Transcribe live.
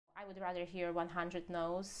I would rather hear 100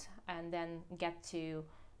 no's and then get to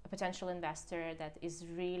a potential investor that is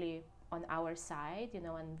really on our side,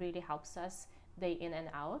 and really helps us day in and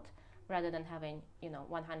out, rather than having,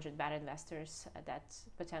 100 bad investors that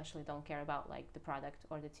potentially don't care about like the product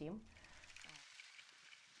or the team.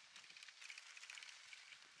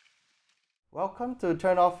 Welcome to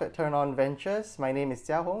Turn Off at Turn On Ventures. My name is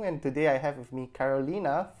Jia Hong, and today I have with me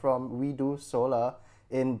Karolina from We Do Solar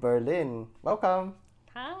in Berlin. Welcome.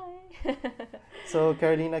 Hi. So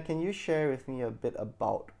Karolina, can you share with me a bit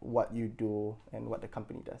about what you do and what the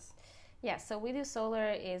company does? Yeah, so We Do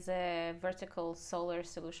Solar is a vertical solar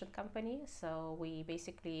solution company. So we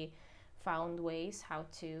basically found ways how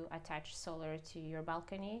to attach solar to your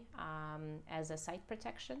balcony as a site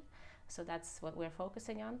protection. So that's what we're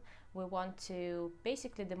focusing on. We want to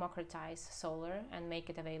basically democratize solar and make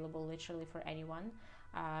it available literally for anyone.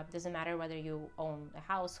 Doesn't matter whether you own a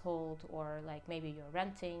household or like maybe you're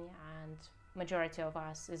renting, and majority of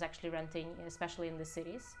us is actually renting, especially in the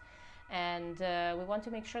cities. And we want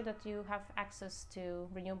to make sure that you have access to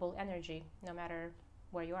renewable energy no matter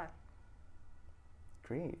where you are.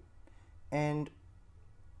 Great. And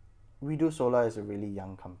We Do Solar is a really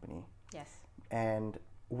young company. Yes. And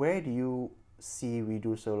where do you see We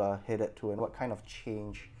Do Solar headed to, and what kind of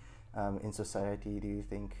change in society do you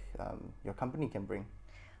think your company can bring?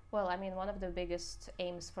 Well, I mean, one of the biggest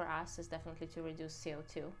aims for us is definitely to reduce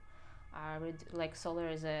CO2. Like solar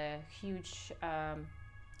is a huge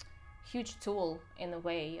tool in a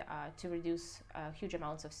way to reduce huge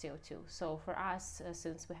amounts of CO2. So for us,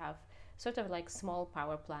 since we have sort of like small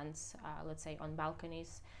power plants, let's say on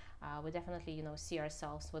balconies, we definitely see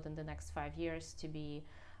ourselves within the next 5 years to be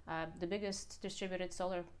the biggest distributed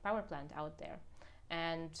solar power plant out there.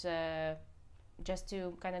 And just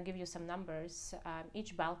to kind of give you some numbers,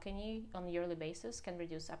 each balcony on a yearly basis can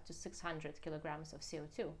reduce up to 600 kilograms of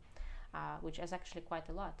CO2, which is actually quite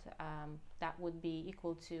a lot. That would be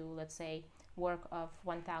equal to, let's say, work of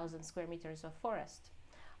 1,000 square meters of forest,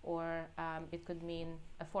 or it could mean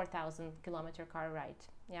a 4,000 kilometer car ride.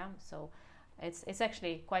 Yeah, so it's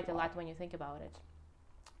actually quite a lot when you think about it.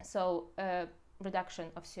 So reduction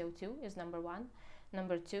of CO2 is number one.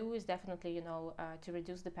 Number two is definitely, to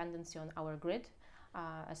reduce dependency on our grid,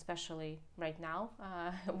 especially right now,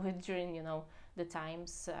 during, the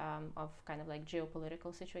times of kind of like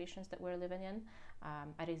geopolitical situations that we're living in.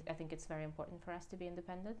 I think it's very important for us to be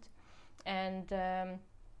independent. And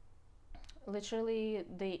literally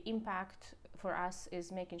the impact for us is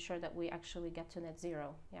making sure that we actually get to net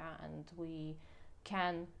zero, and we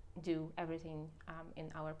can do everything in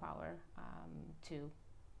our power to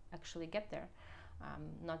actually get there.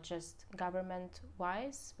 Not just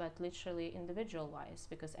government-wise, but literally individual-wise,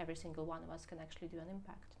 because every single one of us can actually do an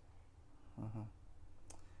impact.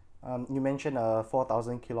 Mm-hmm. You mentioned a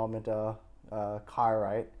 4,000 kilometer car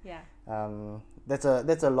ride. Yeah.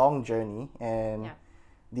 That's a long journey, and Yeah.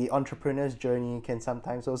 the entrepreneur's journey can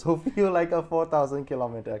sometimes also feel like a 4,000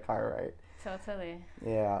 kilometer car ride. Totally.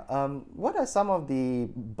 Yeah. What are some of the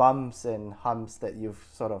bumps and humps that you've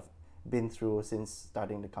sort of been through since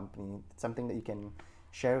starting the company? Something that you can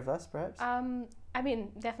share with us, perhaps? I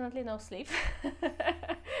mean, definitely no sleep.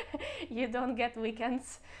 You don't get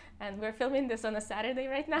weekends, and we're filming this on a Saturday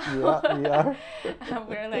right now. Yeah, we are.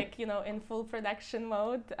 We're like, in full production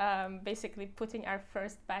mode, basically putting our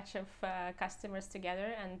first batch of customers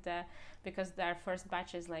together, and because our first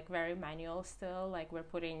batch is like very manual still, like we're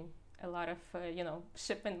putting a lot of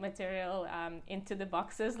shipment material into the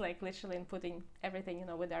boxes, like literally, and putting everything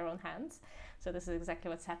with our own hands. So this is exactly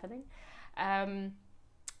what's happening.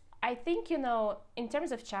 I think in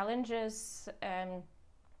terms of challenges,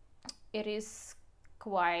 it is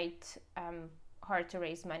quite hard to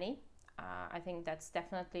raise money. I think that's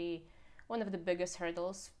definitely one of the biggest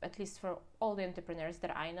hurdles, at least for all the entrepreneurs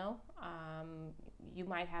that I know. You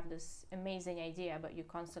might have this amazing idea, but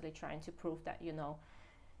you're constantly trying to prove that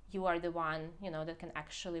you are the one that can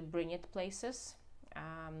actually bring it places.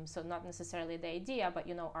 So not necessarily the idea, but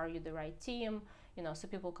are you the right team? So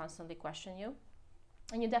people constantly question you,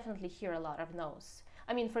 and you definitely hear a lot of no's.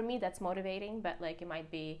 I mean, for me that's motivating, but like it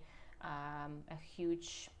might be a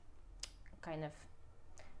huge kind of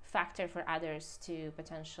factor for others to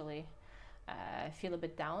potentially feel a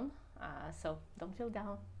bit down. So don't feel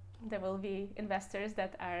down. There will be investors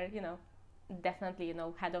that are definitely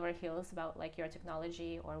head over heels about like your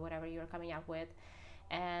technology or whatever you're coming up with,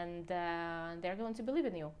 and they're going to believe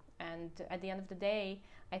in you. And at the end of the day,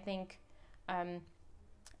 I think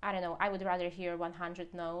I don't know, I would rather hear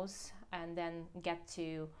 100 no's and then get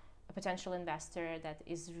to a potential investor that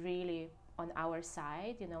is really on our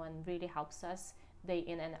side, and really helps us day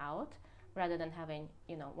in and out, rather than having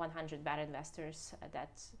 100 bad investors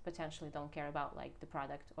that potentially don't care about like the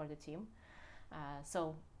product or the team.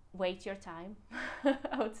 So wait your time,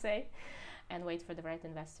 I would say, and wait for the right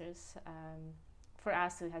investors. For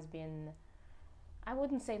us, it has been, I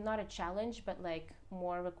wouldn't say not a challenge, but like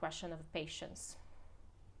more of a question of patience.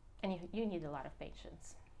 And you need a lot of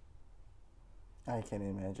patience. I can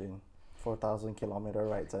imagine. 4,000-kilometer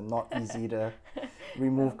rides are not easy to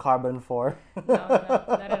remove carbon for. No,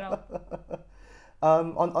 not at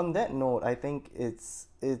all. On that note, I think it's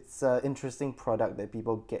an interesting product that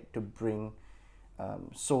people get to bring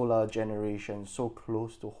solar generation so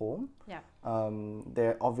close to home. Yeah.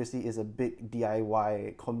 There obviously is a big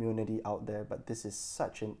DIY community out there, but this is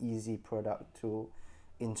such an easy product to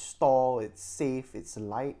install. It's safe, it's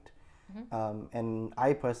light. And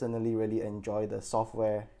I personally really enjoy the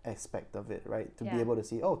software aspect of it, right? To be able to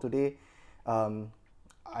see, oh, today I'm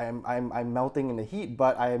melting in the heat,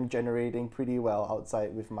 but I am generating pretty well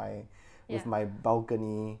outside with my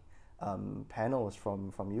balcony panels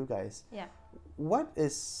from you guys. Yeah. What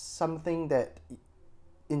is something that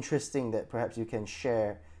interesting that perhaps you can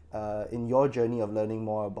share in your journey of learning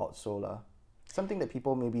more about solar? Something that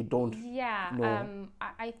people maybe don't know.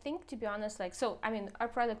 I think, to be honest, like, so I mean, our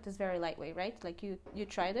product is very lightweight, right? Like you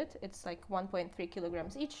tried it. It's like 1.3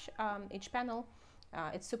 kilograms each panel.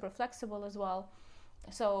 It's super flexible as well.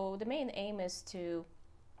 So the main aim is to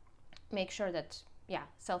make sure that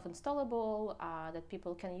self-installable, that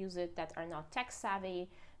people can use it that are not tech savvy,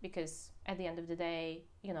 because at the end of the day,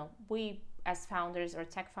 we as founders or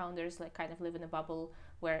tech founders like kind of live in a bubble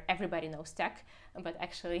where everybody knows tech, but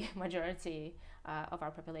actually majority of our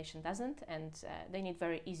population doesn't, and they need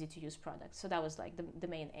very easy to use products. So that was like the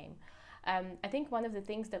main aim. I think one of the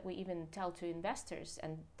things that we even tell to investors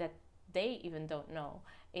and that they even don't know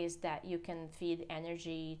is that you can feed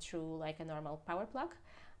energy through like a normal power plug.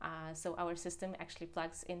 So our system actually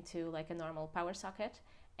plugs into like a normal power socket,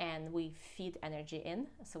 and we feed energy in,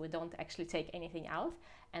 so we don't actually take anything out.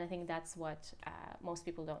 And I think that's what most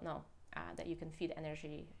people don't know, that you can feed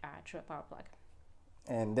energy through a power plug.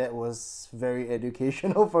 And that was very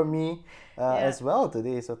educational for me as well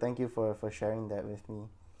today, so thank you for sharing that with me.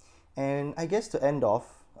 And I guess to end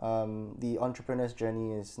off, the entrepreneur's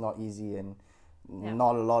journey is not easy, and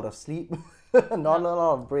not a lot of sleep, not a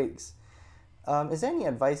lot of breaks. Is there any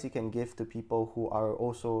advice you can give to people who are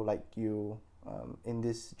also like you in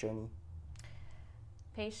this journey?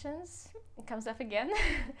 Patience comes up again,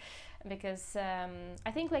 because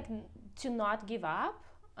I think like to not give up,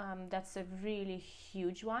 that's a really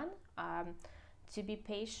huge one. To be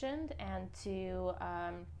patient and to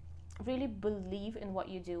really believe in what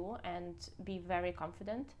you do and be very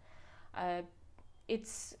confident.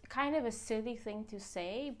 It's kind of a silly thing to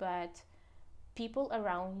say, but people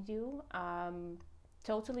around you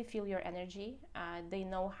totally feel your energy. They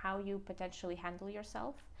know how you potentially handle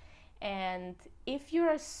yourself. And if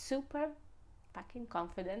you're super fucking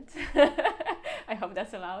confident, I hope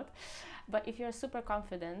that's allowed, but if you're super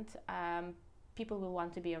confident, people will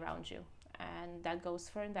want to be around you. And that goes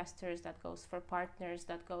for investors, that goes for partners,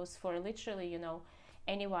 that goes for literally,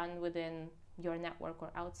 anyone within your network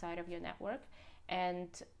or outside of your network. And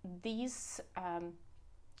these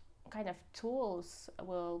kind of tools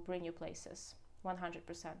will bring you places, 100%.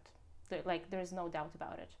 Like, there's no doubt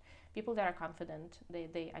about it. People that are confident,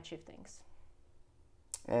 they achieve things.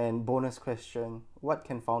 And bonus question, what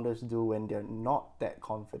can founders do when they're not that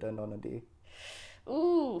confident on a day?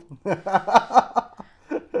 Ooh.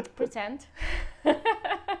 Pretend.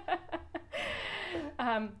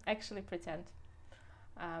 Actually pretend.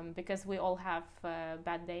 Because we all have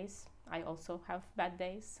bad days. I also have bad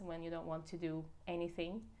days when you don't want to do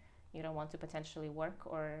anything. You don't want to potentially work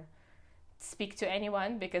or speak to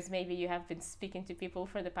anyone, because maybe you have been speaking to people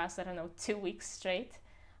for the past, 2 weeks straight.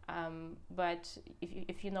 But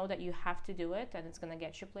if you know that you have to do it and it's going to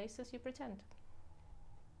get you places, you pretend.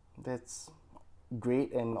 That's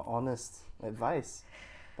great and honest advice.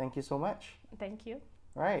 Thank you so much. Thank you.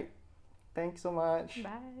 Right. Thanks so much.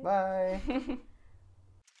 Bye. Bye.